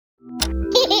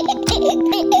Here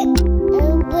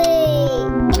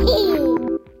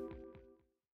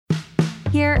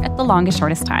at The Longest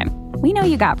Shortest Time, we know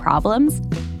you got problems.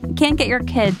 You can't get your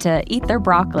kid to eat their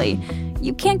broccoli.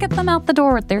 You can't get them out the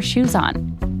door with their shoes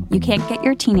on. You can't get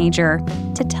your teenager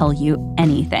to tell you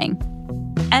anything.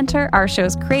 Enter our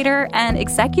show's creator and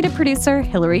executive producer,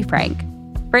 Hillary Frank.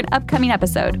 For an upcoming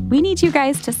episode, we need you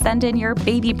guys to send in your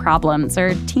baby problems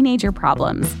or teenager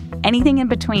problems, anything in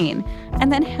between.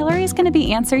 And then Hillary's going to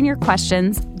be answering your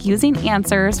questions using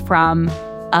answers from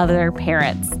other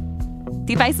parents.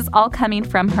 The advice is all coming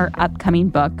from her upcoming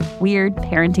book, Weird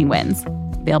Parenting Wins,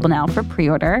 available now for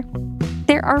pre-order.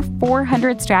 There are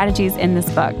 400 strategies in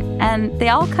this book, and they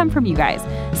all come from you guys.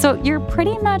 So you're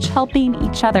pretty much helping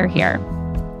each other here.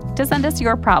 To send us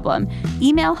your problem,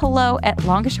 email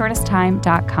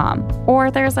hello@longestshortesttime.com, or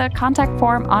there's a contact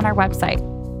form on our website.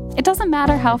 It doesn't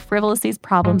matter how frivolous these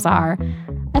problems are.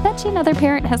 I bet you another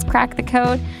parent has cracked the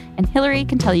code, and Hillary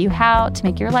can tell you how to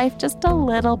make your life just a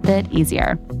little bit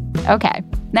easier. Okay,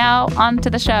 now on to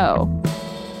the show.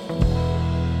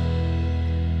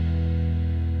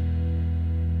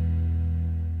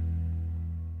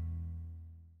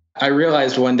 I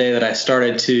realized one day that I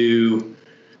started to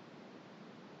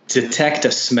detect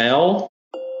a smell.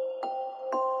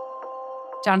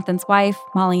 Jonathan's wife,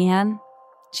 Molly Ann,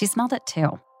 she smelled it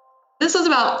too. This was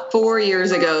about 4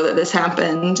 years ago that this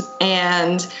happened,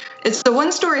 and it's a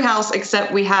one-story house,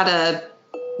 except we had a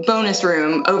bonus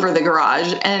room over the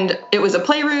garage, and it was a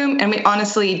playroom, and we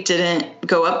honestly didn't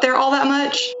go up there all that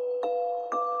much.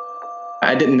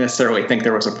 I didn't necessarily think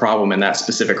there was a problem in that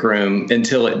specific room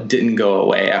until it didn't go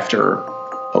away after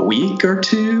a week or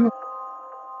two.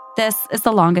 This is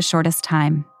The Longest Shortest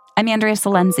Time. I'm Andrea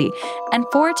Salenzi, and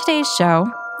for today's show,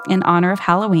 in honor of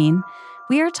Halloween,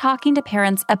 we are talking to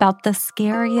parents about the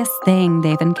scariest thing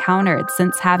they've encountered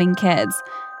since having kids.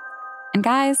 And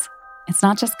guys, it's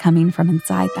not just coming from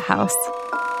inside the house.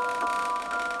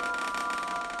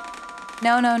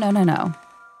 No.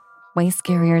 Way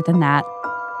scarier than that.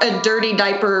 A dirty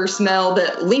diaper smell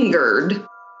that lingered.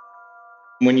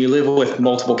 When you live with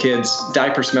multiple kids,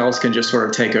 diaper smells can just sort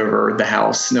of take over the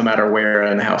house, no matter where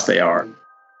in the house they are.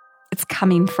 It's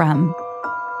coming from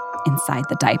inside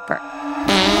the diaper.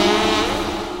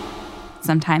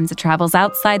 Sometimes it travels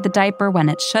outside the diaper when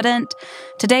it shouldn't.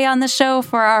 Today on the show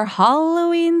for our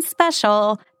Halloween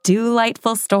special,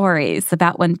 delightful stories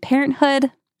about when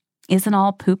parenthood isn't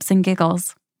all poops and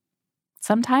giggles.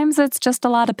 Sometimes it's just a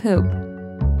lot of poop.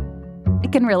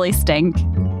 It can really stink.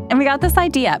 And we got this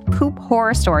idea, poop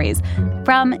horror stories,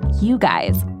 from you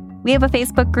guys. We have a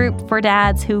Facebook group for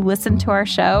dads who listen to our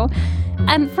show.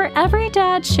 And for every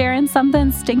dad sharing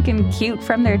something stinking cute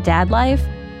from their dad life,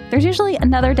 there's usually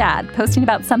another dad posting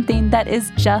about something that is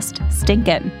just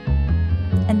stinking.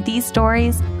 And these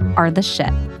stories are the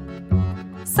shit.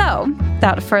 So,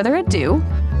 without further ado,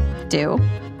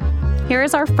 here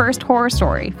is our first horror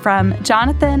story from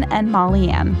Jonathan and Molly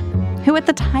Ann, who at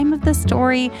the time of the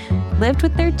story lived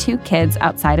with their 2 kids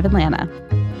outside of Atlanta.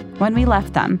 When we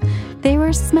left them, they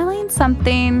were smelling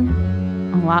something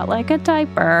a lot like a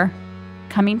diaper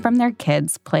coming from their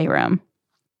kids' playroom.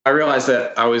 I realized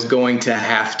that I was going to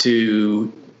have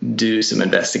to do some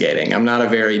investigating. I'm not a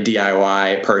very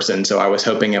DIY person, so I was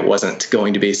hoping it wasn't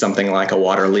going to be something like a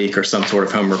water leak or some sort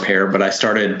of home repair, but I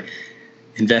started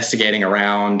investigating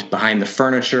around behind the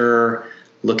furniture,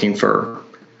 looking for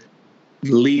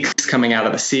leaks coming out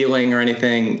of the ceiling or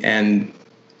anything, and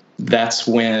that's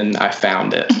when I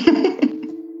found it.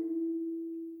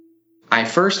 I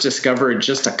first discovered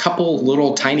just a couple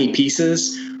little tiny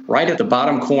pieces right at the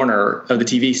bottom corner of the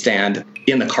TV stand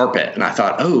in the carpet. And I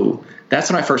thought, oh, that's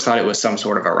when I first thought it was some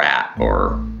sort of a rat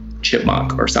or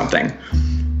chipmunk or something.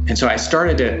 And so I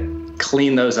started to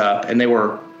clean those up, and they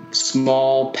were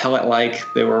small, pellet-like.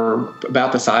 They were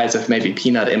about the size of maybe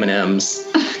peanut M&Ms,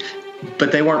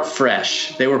 but they weren't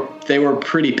fresh. They were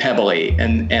pretty pebbly.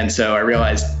 And so I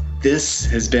realized this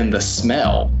has been the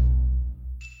smell.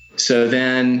 So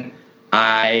then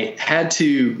I had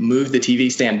to move the TV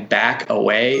stand back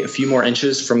away a few more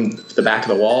inches from the back of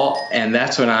the wall. And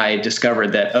that's when I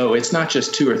discovered that, oh, it's not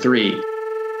just 2 or 3.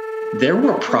 There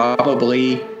were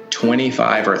probably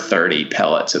 25 or 30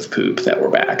 pellets of poop that were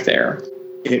back there.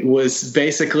 It was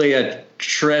basically a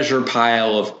treasure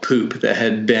pile of poop that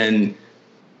had been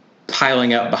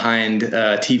piling up behind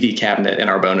a TV cabinet in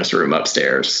our bonus room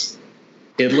upstairs.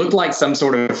 It looked like some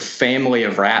sort of family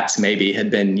of rats maybe had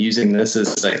been using this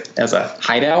as a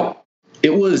hideout.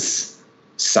 It was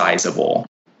sizable.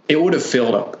 It would have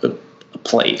filled up a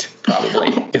plate probably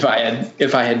if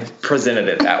I had presented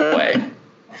it that way.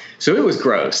 So it was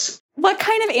gross. What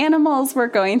kind of animals were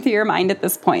going through your mind at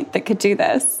this point that could do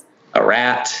this? a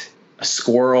rat, a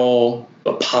squirrel,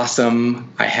 a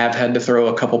possum. I have had to throw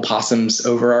a couple possums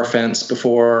over our fence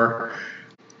before.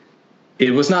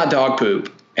 It was not dog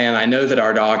poop. And I know that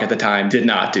our dog at the time did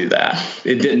not do that.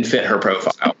 It didn't fit her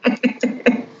profile.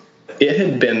 It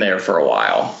had been there for a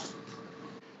while.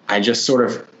 I just sort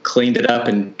of cleaned it up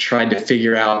and tried to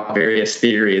figure out various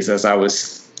theories as I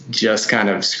was just kind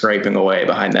of scraping away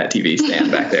behind that TV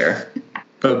stand back there.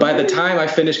 But by the time I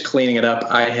finished cleaning it up,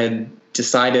 I had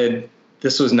decided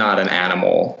this was not an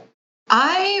animal.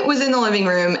 I was in the living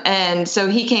room, and so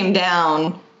he came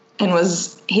down and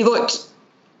he looked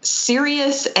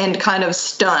serious and kind of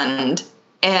stunned.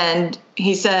 And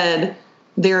he said,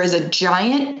 there is a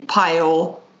giant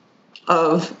pile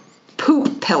of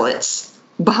poop pellets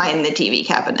behind the TV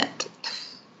cabinet.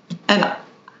 And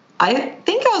I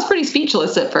think I was pretty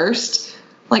speechless at first.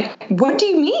 Like, what do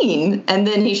you mean? And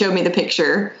then he showed me the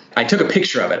picture. I took a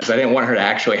picture of it because I didn't want her to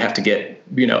actually have to get,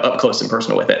 up close and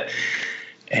personal with it.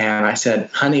 And I said,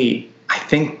 honey, I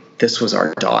think this was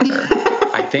our daughter.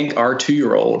 I think our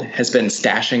 2-year-old has been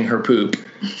stashing her poop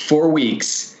for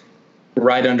weeks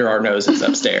right under our noses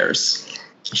upstairs.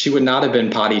 She would not have been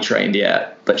potty trained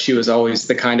yet, but she was always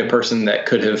the kind of person that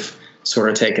could have sort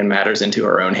of taken matters into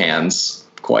her own hands,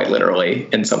 quite literally,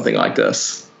 in something like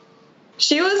this.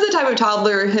 She was the type of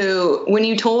toddler who, when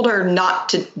you told her not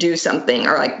to do something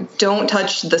or like, don't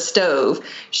touch the stove,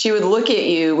 she would look at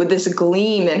you with this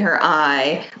gleam in her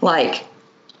eye, like,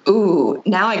 ooh,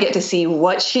 now I get to see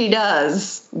what she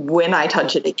does when I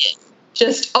touch it again.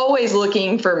 Just always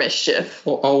looking for mischief.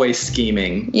 Well, always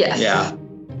scheming. Yes. Yeah.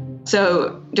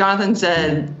 So Jonathan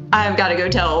said, I've got to go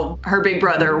tell her big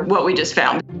brother what we just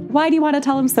found. Why do you want to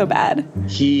tell him so bad?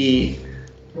 He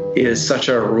is such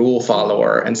a rule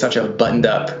follower and such a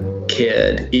buttoned-up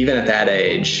kid, even at that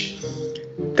age,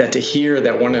 that to hear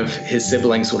that one of his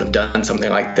siblings would have done something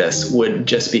like this would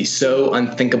just be so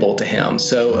unthinkable to him,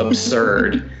 so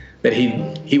absurd, that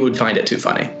he would find it too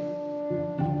funny.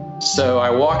 So I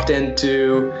walked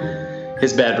into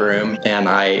his bedroom and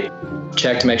I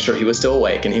checked to make sure he was still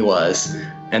awake, and he was.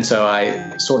 And so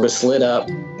I sort of slid up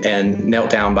and knelt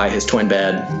down by his twin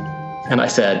bed, and I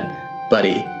said,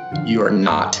 buddy, you are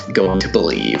not going to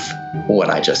believe what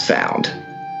I just found.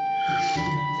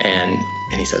 And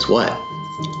he says, what?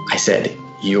 I said,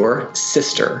 your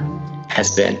sister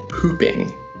has been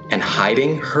pooping and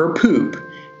hiding her poop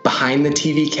behind the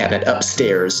TV cabinet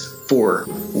upstairs for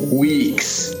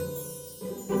weeks.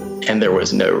 And there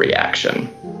was no reaction.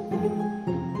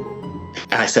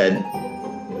 And I said,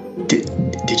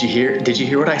 did you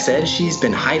hear what I said? She's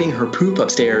been hiding her poop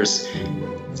upstairs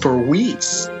for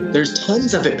weeks. There's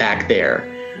tons of it back there.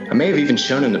 I may have even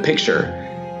shown him the picture.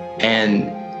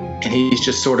 And he's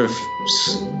just sort of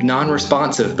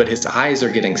non-responsive, but his eyes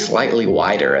are getting slightly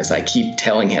wider as I keep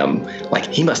telling him, like,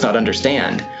 he must not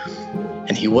understand.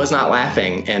 And he was not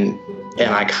laughing. And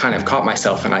I kind of caught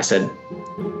myself and I said,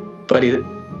 buddy,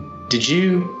 did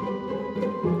you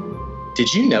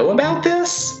know about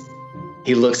this?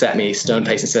 He looks at me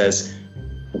stone-faced and says,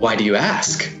 why do you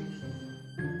ask?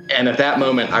 And at that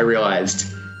moment, I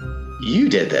realized, you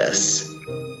did this.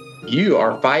 You,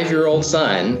 our 5-year-old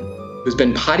son, who's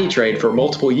been potty trained for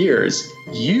multiple years,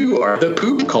 you are the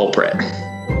poop culprit.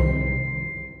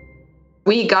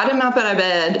 We got him up out of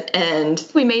bed and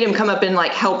we made him come up and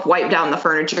like help wipe down the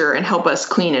furniture and help us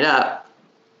clean it up.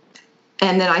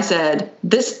 And then I said,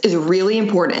 this is really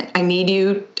important. I need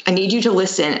you to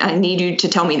listen. I need you to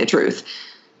tell me the truth.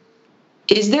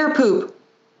 Is there poop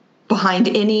behind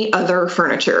any other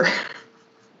furniture?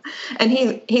 And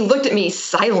he looked at me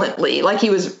silently, like he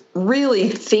was really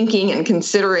thinking and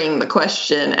considering the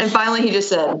question. And finally he just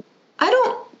said, I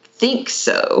don't think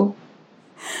so.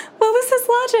 What was his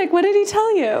logic? What did he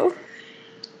tell you?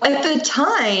 At the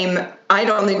time, I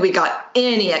don't think we got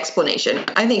any explanation.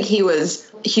 I think he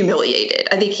was humiliated.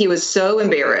 I think he was so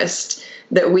embarrassed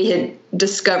that we had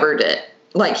discovered it.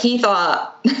 Like he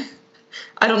thought,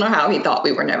 I don't know how he thought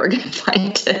we were never going to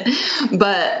find it.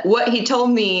 But what he told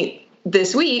me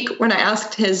this week, when I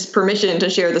asked his permission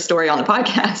to share the story on the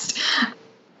podcast,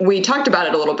 we talked about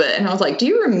it a little bit. And I was like, do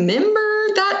you remember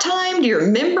that time? Do you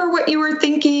remember what you were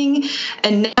thinking?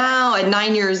 And now at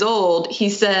 9 years old, he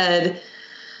said,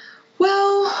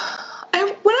 well,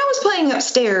 when I was playing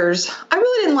upstairs, I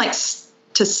really didn't like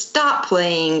to stop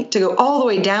playing, to go all the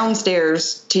way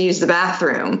downstairs to use the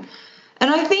bathroom. And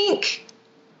I think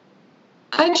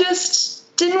I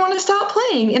just didn't want to stop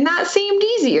playing, and that seemed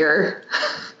easier.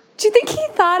 Do you think he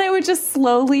thought it would just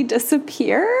slowly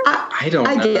disappear? I don't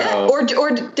know.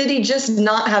 Or did he just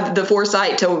not have the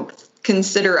foresight to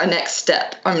consider a next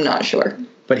step? I'm not sure.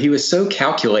 But he was so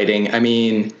calculating. I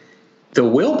mean, the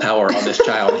willpower on this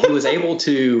child. He was able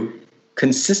to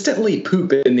consistently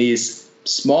poop in these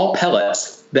small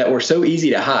pellets that were so easy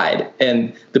to hide.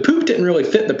 And the poop didn't really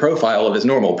fit the profile of his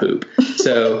normal poop.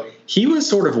 So he was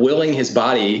sort of willing his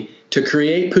body to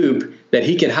create poop that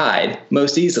he could hide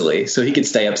most easily so he could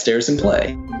stay upstairs and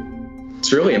play.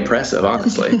 It's really impressive,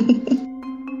 honestly.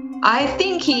 I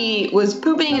think he was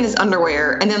pooping in his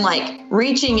underwear and then like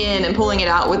reaching in and pulling it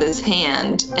out with his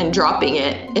hand and dropping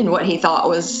it in what he thought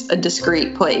was a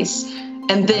discreet place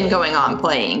and then going on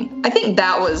playing. I think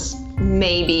that was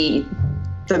maybe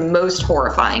the most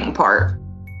horrifying part.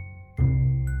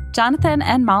 Jonathan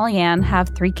and Molly Ann have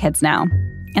 3 kids now,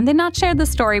 and they've not shared the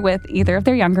story with either of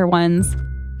their younger ones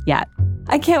yet.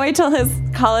 I can't wait till his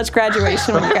college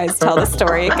graduation when you guys tell the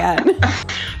story again.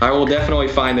 I will definitely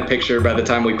find the picture by the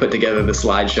time we put together the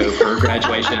slideshow for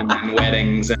graduation and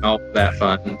weddings and all that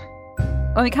fun.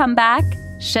 When we come back,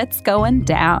 shit's going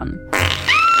down.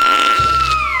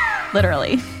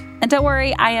 Literally. And don't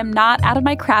worry, I am not out of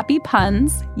my crappy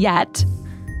puns yet.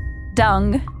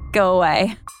 Dung, go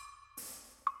away.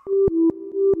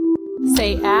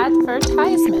 Say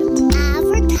advertisement.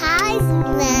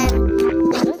 Advertisement.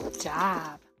 Good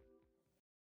job.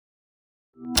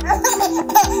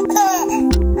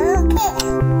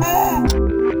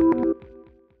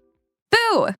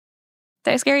 Boo!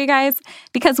 Did I scare you guys?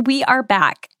 Because we are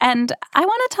back, and I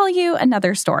want to tell you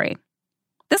another story.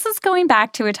 This is going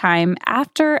back to a time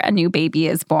after a new baby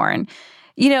is born.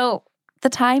 You know, the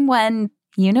time when,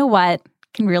 you know what,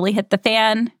 can really hit the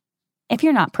fan if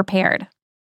you're not prepared.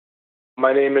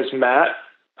 My name is Matt.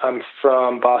 I'm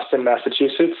from Boston,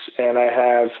 Massachusetts, and I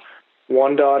have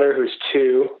one daughter who's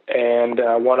 2 and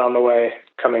one on the way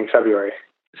coming February.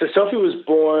 So Sophie was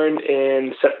born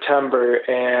in September,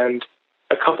 and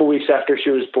a couple weeks after she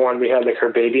was born, we had like her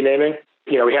baby naming.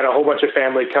 You know, we had a whole bunch of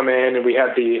family come in, and we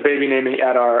had the baby naming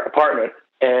at our apartment,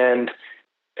 and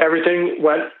everything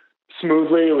went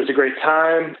smoothly. It was a great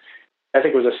time. I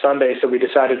think it was a Sunday, so we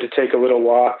decided to take a little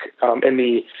walk in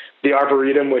the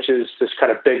Arboretum, which is this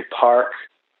kind of big park.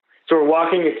 So we're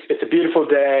walking. It's a beautiful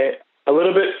day, a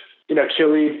little bit,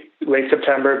 chilly, late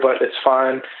September, but it's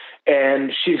fine.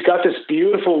 And she's got this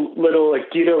beautiful little,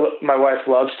 like, Gita, my wife,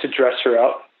 loves to dress her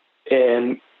up.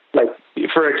 And, like,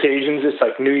 for occasions, it's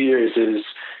like New Year's is,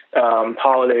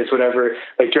 holidays, whatever,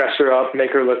 like, dress her up,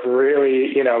 make her look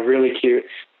really, really cute.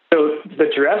 So the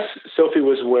dress Sophie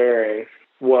was wearing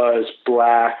was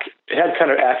black. It had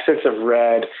kind of accents of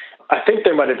red. I think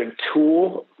there might have been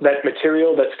tulle, that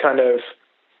material that's kind of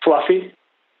fluffy.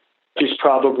 She's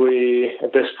probably,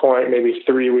 at this point, maybe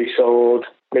 3 weeks old,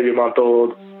 maybe a month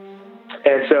old.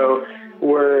 And so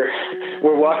we're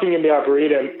walking in the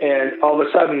Arboretum, and all of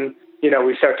a sudden,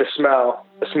 we start to smell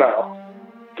the smell.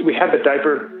 We had the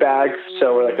diaper bag,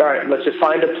 so we're like, all right, let's just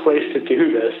find a place to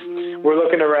do this. We're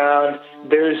looking around.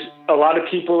 There's a lot of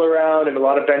people around and a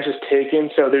lot of benches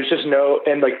taken, so there's just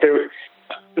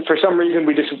for some reason,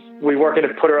 we weren't going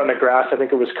to put her on the grass. I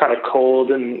think it was kind of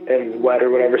cold and wet or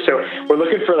whatever. So we're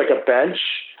looking for like a bench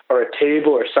or a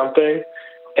table or something.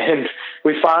 And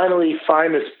we finally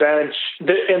find this bench.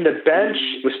 And the bench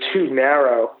was too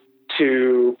narrow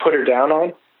to put her down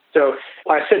on. So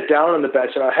I sit down on the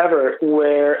bench and I have her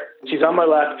where she's on my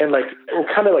lap, and like we're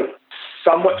kind of like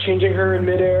somewhat changing her in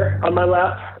midair on my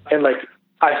lap. And like,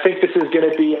 I think this is going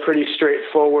to be pretty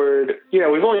straightforward.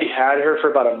 We've only had her for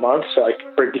about a month, so like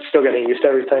we're still getting used to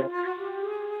everything.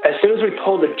 As soon as we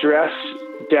pull the dress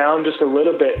down just a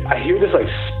little bit, I hear this like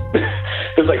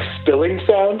spilling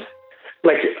sound,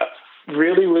 like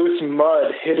really loose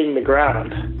mud hitting the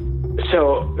ground.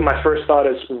 So my first thought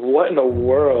is, what in the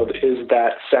world is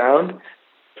that sound?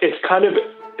 It's kind of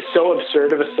so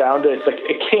absurd of a sound that it's like,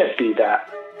 it can't be that.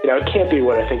 It can't be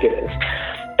what I think it is.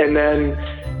 And then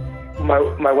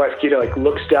my wife Gita like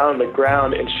looks down on the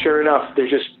ground, and sure enough, there's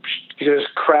just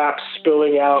crap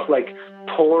spilling out, like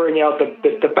pouring out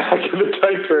the back of the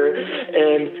diaper,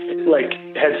 and like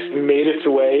has made its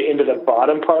way into the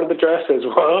bottom part of the dress as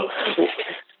well.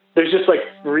 There's just like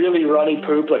really runny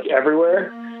poop like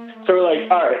everywhere. So we're like,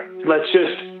 all right, let's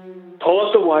just pull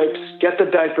up the wipes, get the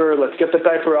diaper, let's get the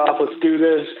diaper off, let's do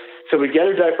this. So we get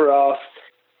her diaper off,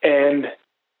 and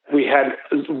we had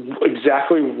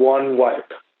exactly one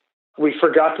wipe. We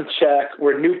forgot to check.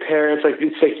 We're new parents. Like,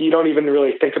 it's like you don't even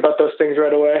really think about those things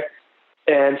right away.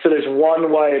 And so there's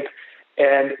one wipe,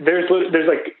 and there's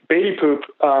like baby poop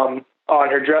on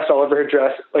her dress, all over her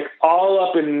dress, like all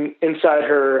up inside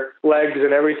her legs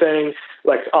and everything,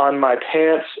 like on my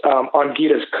pants, on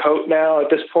Gita's coat now at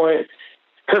this point.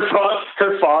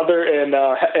 Her father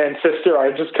and sister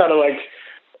are just kind of like,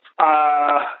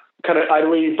 kind of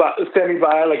idly standing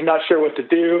by, like not sure what to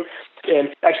do. And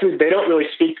actually, they don't really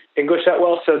speak English that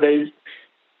well, so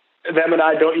them and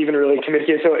I don't even really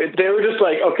communicate. So they were just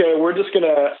like, okay, we're just going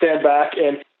to stand back.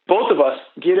 And both of us,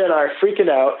 Gita and I, are freaking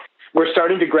out. We're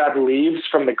starting to grab leaves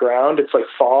from the ground. It's like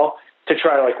fall, to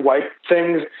try to like wipe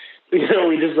things. We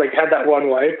just like had that one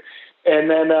wipe. And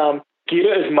then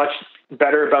Gita is much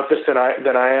better about this than I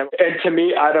am. And to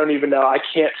me, I don't even know. I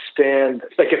can't stand,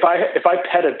 like if I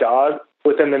pet a dog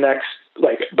within the next,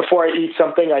 like before I eat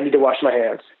something, I need to wash my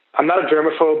hands. I'm not a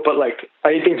germaphobe, but like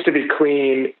I need things to be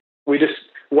clean. We just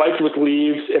wiped with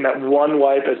leaves in that one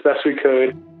wipe as best we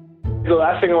could. The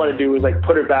last thing I want to do was like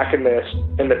put her back in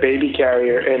the baby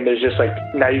carrier, and there's just like,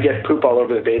 now you get poop all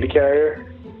over the baby carrier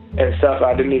and stuff.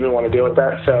 I didn't even want to deal with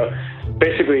that. So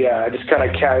basically, I just kind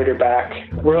of carried her back.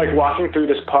 We're like walking through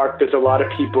this park. There's a lot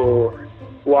of people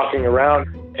walking around,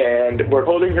 and we're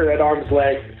holding her at arm's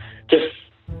length, just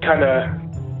kind of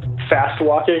fast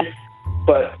walking.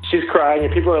 But she's crying,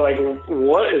 and people are like,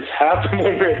 what is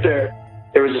happening right there?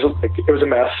 It was a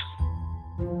mess.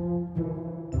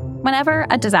 Whenever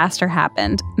a disaster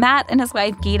happened, Matt and his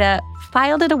wife Gita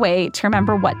filed it away to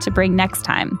remember what to bring next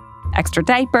time. Extra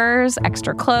diapers,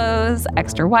 extra clothes,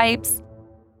 extra wipes.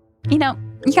 You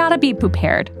gotta be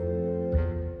prepared.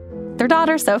 Their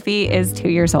daughter, Sophie, is 2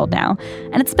 years old now,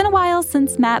 and it's been a while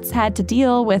since Matt's had to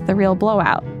deal with the real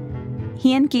blowout.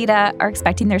 He and Gita are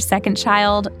expecting their second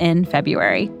child in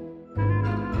February.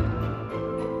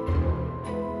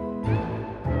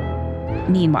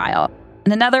 Meanwhile,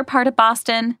 in another part of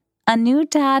Boston, a new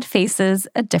dad faces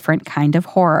a different kind of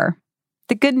horror.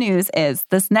 The good news is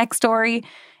this next story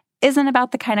isn't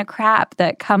about the kind of crap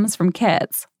that comes from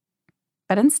kids,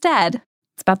 but instead,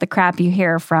 it's about the crap you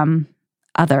hear from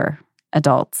other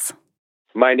adults.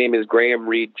 My name is Graham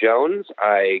Reed Jones.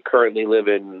 I currently live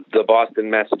in the Boston,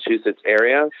 Massachusetts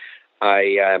area.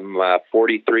 I am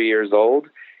 43 years old,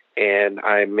 and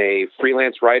I'm a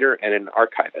freelance writer and an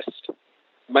archivist.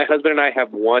 My husband and I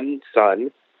have one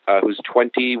son who's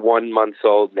 21 months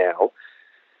old now.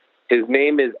 His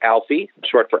name is Alfie,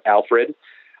 short for Alfred,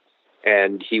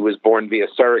 and he was born via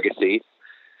surrogacy.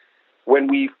 When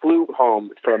we flew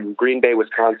home from Green Bay,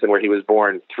 Wisconsin, where he was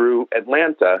born, through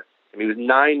Atlanta, he was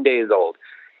 9 days old.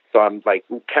 So I'm like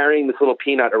carrying this little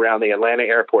peanut around the Atlanta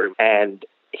airport, and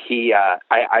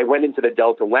I went into the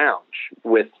Delta Lounge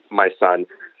with my son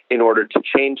in order to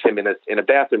change him in a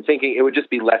bathroom, thinking it would just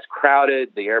be less crowded.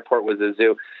 The airport was a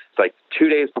zoo. It's like 2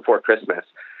 days before Christmas.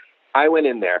 I went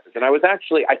in there, and I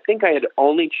think I had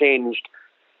only changed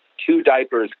 2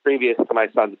 diapers previous to my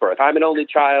son's birth. I'm an only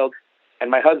child, and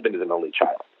my husband is an only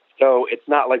child. So it's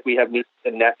not like we have nieces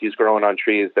and nephews growing on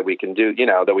trees that we can do,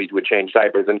 that we would change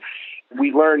diapers. And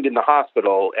we learned in the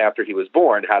hospital after he was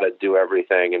born how to do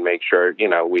everything and make sure,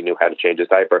 we knew how to change his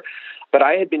diaper. But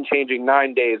I had been changing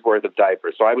 9 days worth of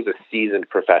diapers, so I was a seasoned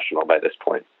professional by this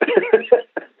point.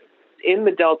 In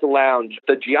the Delta Lounge,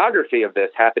 the geography of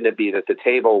this happened to be that the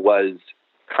table was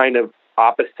kind of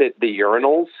opposite the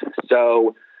urinals.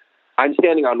 So I'm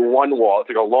standing on one wall. It's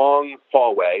like a long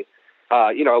hallway,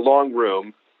 a long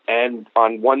room. And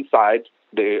on one side,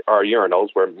 there are urinals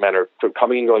where men are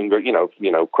coming and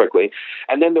going, quickly.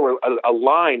 And then there were a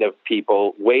line of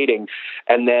people waiting.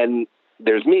 And then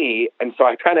there's me. And so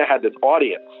I kind of had this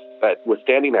audience that was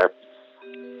standing there.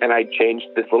 And I changed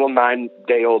this little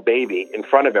 9-day-old baby in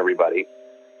front of everybody.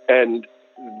 And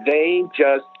they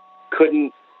just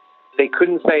couldn't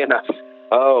say enough.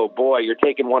 Oh, boy, you're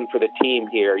taking one for the team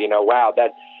here. Wow,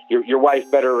 that your wife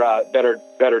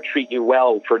better treat you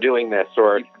well for doing this,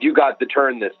 or you got the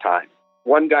turn this time.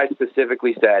 One guy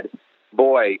specifically said,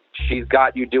 boy, she's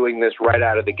got you doing this right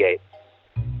out of the gate.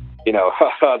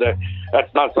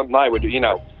 That's not something I would do,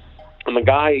 And the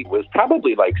guy was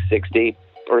probably like 60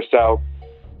 or so.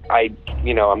 I'm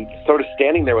sort of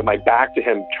standing there with my back to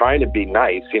him, trying to be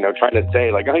nice, trying to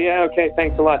say like, oh yeah, okay,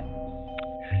 thanks a lot.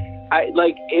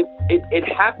 It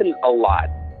happened a lot.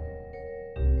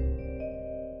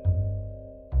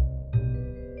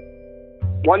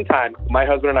 One time, my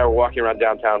husband and I were walking around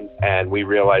downtown, and we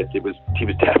realized he was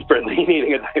desperately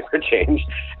needing a diaper change.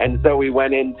 And so we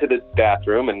went into the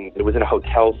bathroom, and it was in a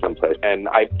hotel someplace. And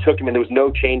I took him, and there was no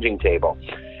changing table.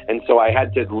 And so I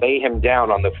had to lay him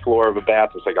down on the floor of a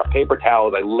bathroom. So I got paper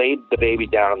towels. I laid the baby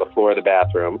down on the floor of the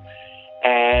bathroom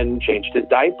and changed his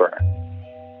diaper.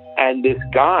 And this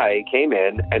guy came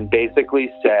in and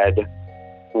basically said,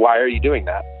 why are you doing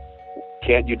that?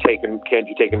 Can't you take him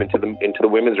into the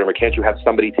women's room, or can't you have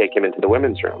somebody take him into the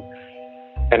women's room?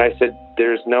 And I said,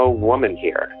 there's no woman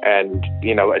here, and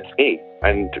it's me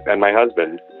and my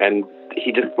husband. And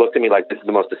he just looked at me like, this is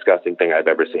the most disgusting thing I've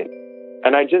ever seen.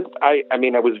 And I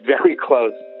was very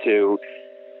close to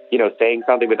saying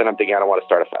something, but then I'm thinking I don't want to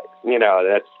start a fight.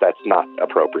 That's not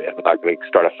appropriate. I'm not going to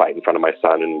start a fight in front of my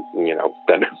son, and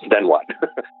then what?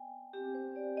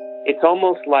 It's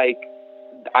almost like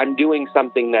I'm doing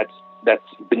something that's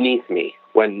beneath me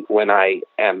when I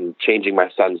am changing my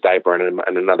son's diaper and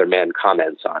another man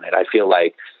comments on it. I feel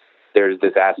like there's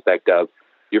this aspect of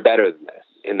you're better than this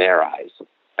in their eyes,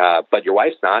 but your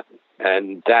wife's not,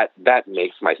 and that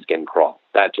makes my skin crawl.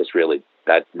 That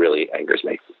really angers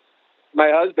me. My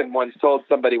husband once told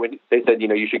somebody when they said,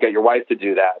 you should get your wife to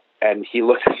do that, and he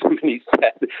looked at them and he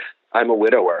said, "I'm a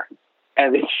widower,"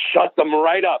 and it shut them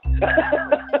right up.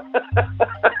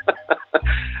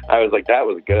 I was like, that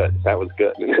was good. That was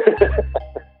good.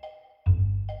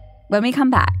 When we come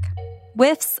back,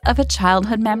 whiffs of a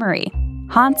childhood memory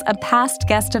haunts a past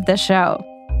guest of the show.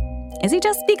 Is he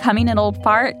just becoming an old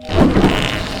fart?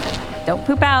 Don't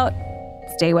poop out.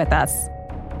 Stay with us.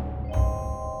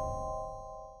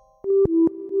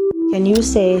 Can you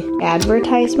say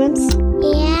advertisements?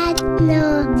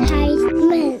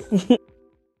 Advertisements.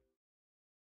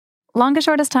 Longest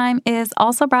Shortest Time is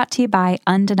also brought to you by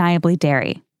Undeniably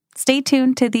Dairy. Stay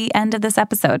tuned to the end of this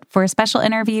episode for a special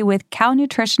interview with cow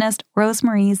nutritionist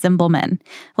Rosemarie Zimbelman.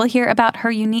 We'll hear about her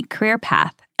unique career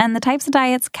path and the types of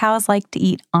diets cows like to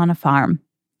eat on a farm.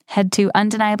 Head to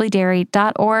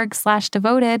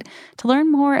undeniablydairy.org/devoted to learn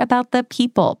more about the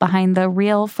people behind the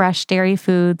real fresh dairy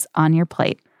foods on your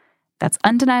plate. That's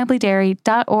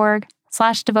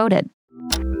undeniablydairy.org/devoted.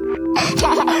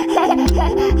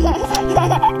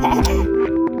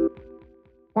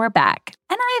 We're back,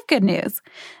 and I have good news.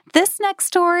 This next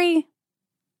story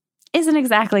isn't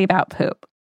exactly about poop.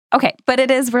 Okay, but it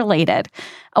is related.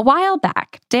 A while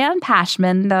back, Dan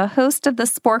Pashman, the host of the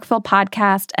Sporkville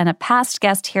podcast and a past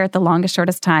guest here at The Longest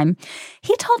Shortest Time,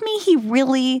 he told me he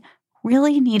really,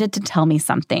 really needed to tell me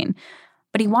something.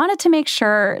 But he wanted to make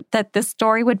sure that this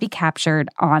story would be captured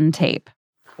on tape.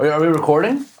 Are we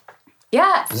recording?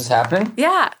 Yeah. Is this happening?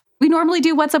 Yeah. We normally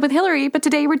do What's Up with Hillary, but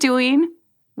today we're doing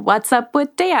What's Up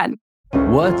with Dan.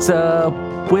 What's up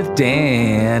with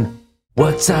Dan?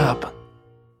 What's up?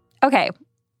 Okay.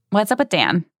 What's up with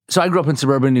Dan? So I grew up in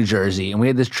suburban New Jersey, and we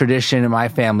had this tradition in my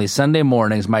family. Sunday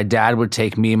mornings, my dad would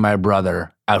take me and my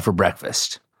brother out for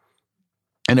breakfast.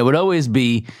 And it would always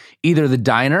be either the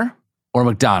diner or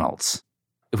McDonald's.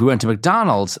 If we went to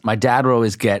McDonald's, my dad would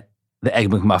always get the Egg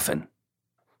McMuffin.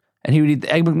 And he would eat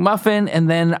the Egg McMuffin, and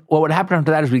then what would happen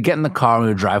after that is we'd get in the car and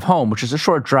we would drive home, which is a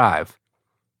short drive.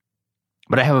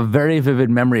 But I have a very vivid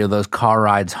memory of those car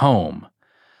rides home,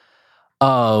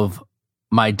 of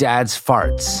my dad's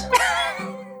farts.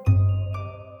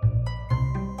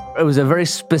 It was a very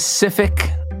specific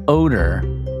odor,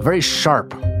 very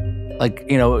sharp. Like,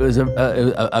 it was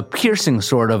a piercing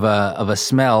sort of a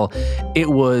smell. It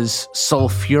was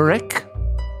sulfuric.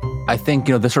 I think,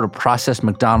 the sort of processed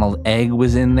McDonald's egg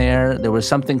was in there. There was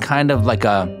something kind of like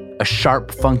a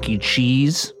sharp, funky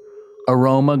cheese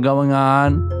aroma going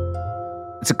on.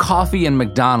 It's a coffee and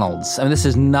McDonald's. I mean, this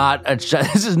is not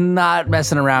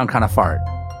messing around kind of fart.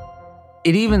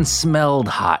 It even smelled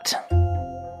hot.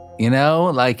 You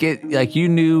knew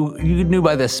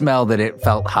by the smell that it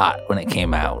felt hot when it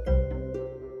came out.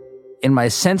 In my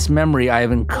sense memory, I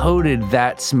have encoded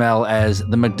that smell as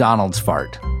the McDonald's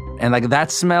fart. And like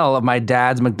that smell of my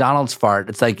dad's McDonald's fart,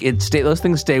 it's like those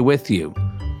things stay with you.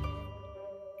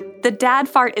 The dad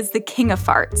fart is the king of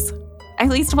farts. At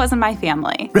least it was in my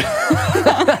family.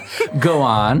 Go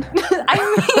on.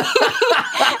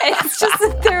 It's just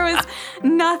that there was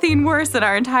nothing worse in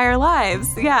our entire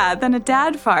lives, than a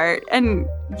dad fart. And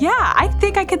I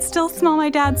think I could still smell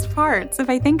my dad's farts if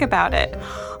I think about it.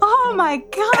 Oh my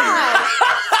God.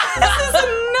 This is a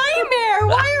nightmare.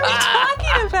 Why are we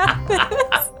talking about this?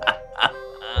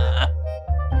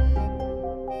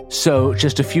 So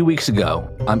just a few weeks ago,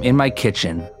 I'm in my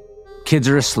kitchen. Kids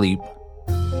are asleep,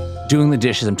 doing the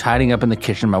dishes. I'm tidying up in the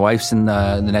kitchen. My wife's in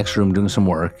the next room doing some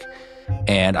work.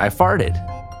 And I farted.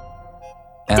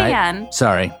 And Dan.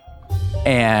 Sorry.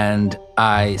 And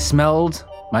I smelled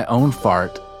my own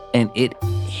fart, and it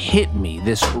hit me,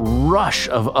 this rush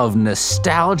of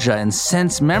nostalgia and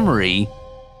sense memory.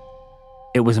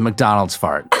 It was a McDonald's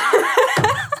fart.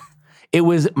 It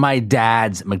was my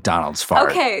dad's McDonald's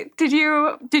fart. Okay, did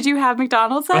you have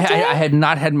McDonald's that day? I had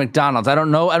not had McDonald's. I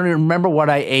don't know. I don't even remember what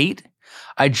I ate.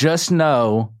 I just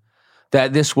know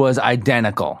that this was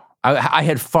identical. I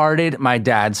had farted my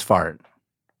dad's fart.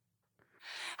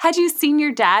 Had you seen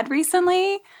your dad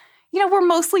recently? We're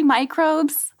mostly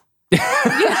microbes.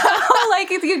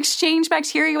 Like if you exchange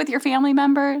bacteria with your family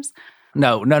members.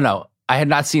 No. I had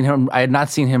not seen him. I had not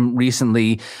seen him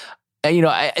recently.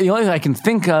 the only thing I can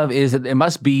think of is that it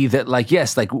must be that, like,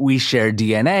 yes, like we share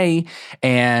DNA,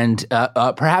 and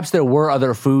perhaps there were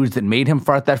other foods that made him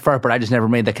fart that fart, but I just never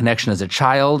made the connection as a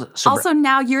child. So also,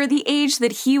 now you're the age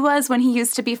that he was when he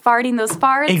used to be farting those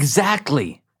farts.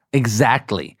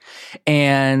 Exactly.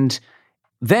 And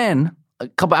then a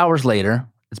couple hours later,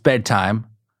 it's bedtime.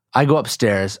 I go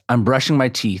upstairs. I'm brushing my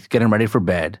teeth, getting ready for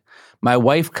bed. My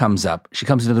wife comes up. She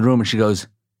comes into the room and she goes,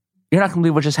 "You're not going to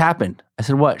believe what just happened." I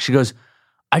said, "What?" She goes,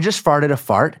 "I just farted a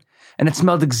fart, and it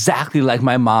smelled exactly like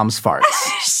my mom's farts."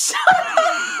 Shut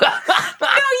up. No,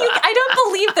 I don't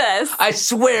believe this. I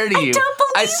swear to you. I don't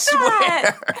believe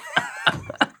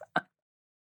that.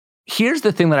 Here's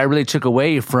the thing that I really took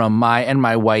away from my and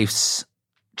my wife's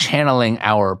channeling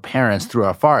our parents through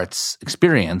our farts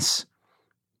experience.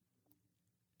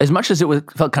 As much as it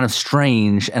felt kind of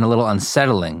strange and a little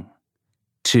unsettling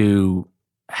to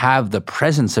have the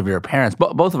presence of your parents,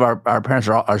 both of our parents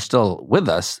are still with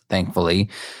us, thankfully,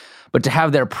 but to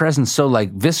have their presence so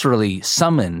like viscerally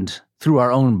summoned through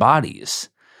our own bodies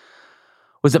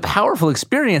was a powerful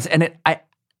experience. And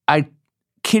I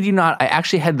kid you not, I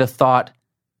actually had the thought,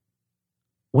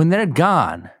 when they're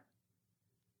gone,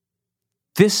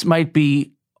 this might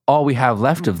be all we have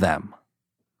left of them.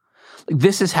 Like,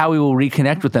 this is how we will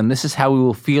reconnect with them. This is how we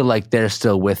will feel like they're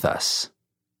still with us.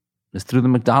 It's through the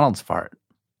McDonald's fart.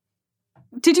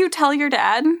 Did you tell your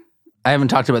dad? I haven't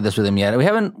talked about this with him yet. We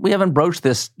haven't broached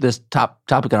this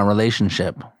topic on a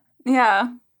relationship. Yeah.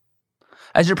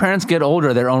 As your parents get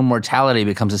older, their own mortality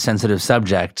becomes a sensitive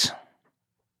subject.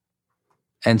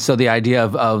 And so the idea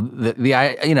of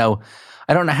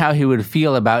I don't know how he would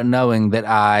feel about knowing that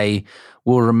I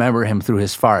will remember him through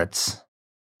his farts.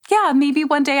 Yeah, maybe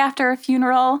one day after a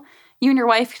funeral, you and your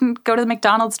wife can go to the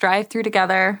McDonald's drive-thru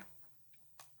together.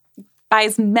 Buy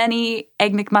as many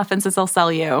Egg McMuffins as they'll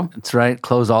sell you. That's right.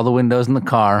 Close all the windows in the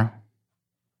car.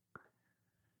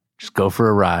 Just go for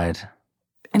a ride.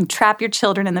 And trap your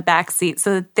children in the back seat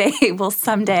so that they will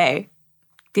someday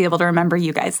be able to remember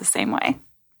you guys the same way.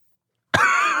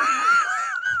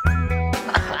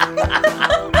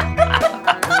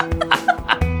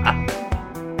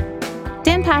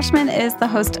 Dan Pashman is the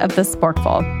host of The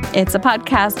Sporkful. It's a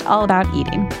podcast all about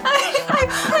eating.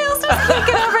 I also was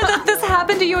thinking over that this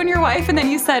happened to you and your wife, and then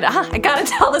you said, I gotta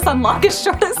tell this on Longest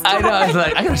Shortest Story. I know, I was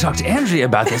like, I gotta talk to Andrea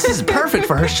about this. This is perfect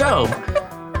for her show.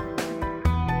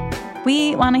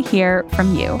 We want to hear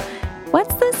from you.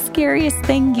 What's the scariest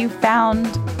thing you found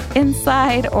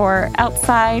inside or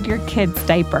outside your kid's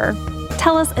diaper?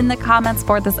 Tell us in the comments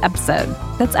for this episode.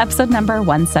 That's episode number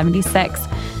 176.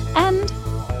 And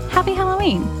happy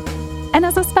Halloween. And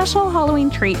as a special Halloween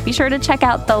treat, be sure to check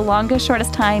out the Longest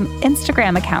Shortest Time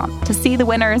Instagram account to see the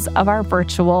winners of our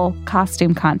virtual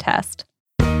costume contest.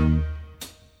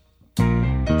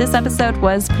 This episode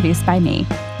was produced by me,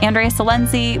 Andrea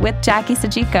Salenzi, with Jackie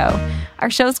Sajiko. Our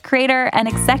show's creator and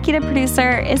executive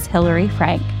producer is Hillary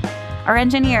Frank. Our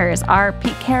engineers are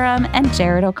Pete Karam and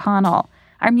Jared O'Connell.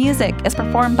 Our music is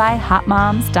performed by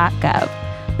hotmoms.gov.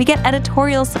 We get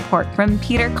editorial support from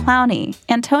Peter Clowney,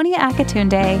 Antonia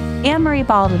Akatunde, Anne-Marie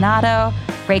Baldonado,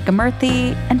 Reka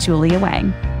Murthy, and Julia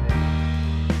Wang.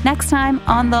 Next time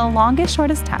on The Longest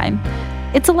Shortest Time,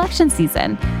 it's election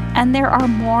season, and there are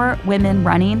more women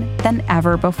running than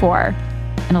ever before.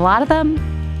 And a lot of them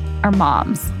are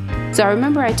moms. So I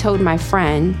remember I told my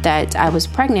friend that I was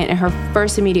pregnant, and her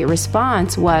first immediate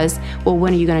response was, "Well,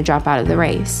 when are you going to drop out of the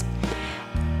race?"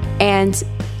 And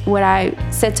what I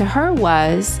said to her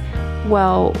was,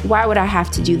 "Well, why would I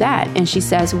have to do that?" And she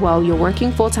says, "Well, you're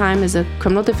working full-time as a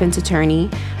criminal defense attorney.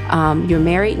 You're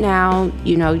married now.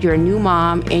 You're a new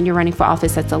mom, and you're running for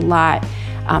office. That's a lot.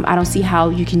 I don't see how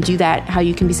you can do that, how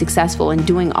you can be successful in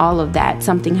doing all of that.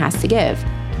 Something has to give."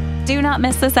 Do not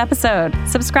miss this episode.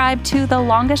 Subscribe to The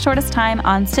Longest Shortest Time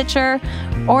on Stitcher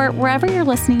or wherever you're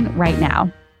listening right now.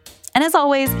 And as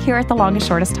always, here at The Longest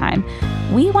Shortest Time,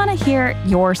 we want to hear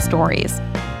your stories.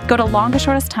 Go to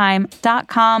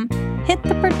longestshortesttime.com, hit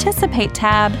the Participate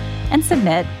tab, and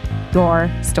submit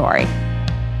your story.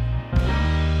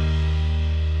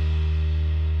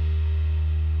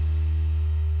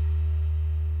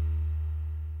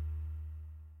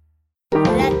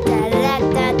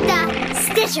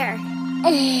 Stitcher.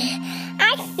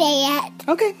 I say it.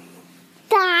 Okay.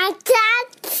 Da, da,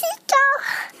 da.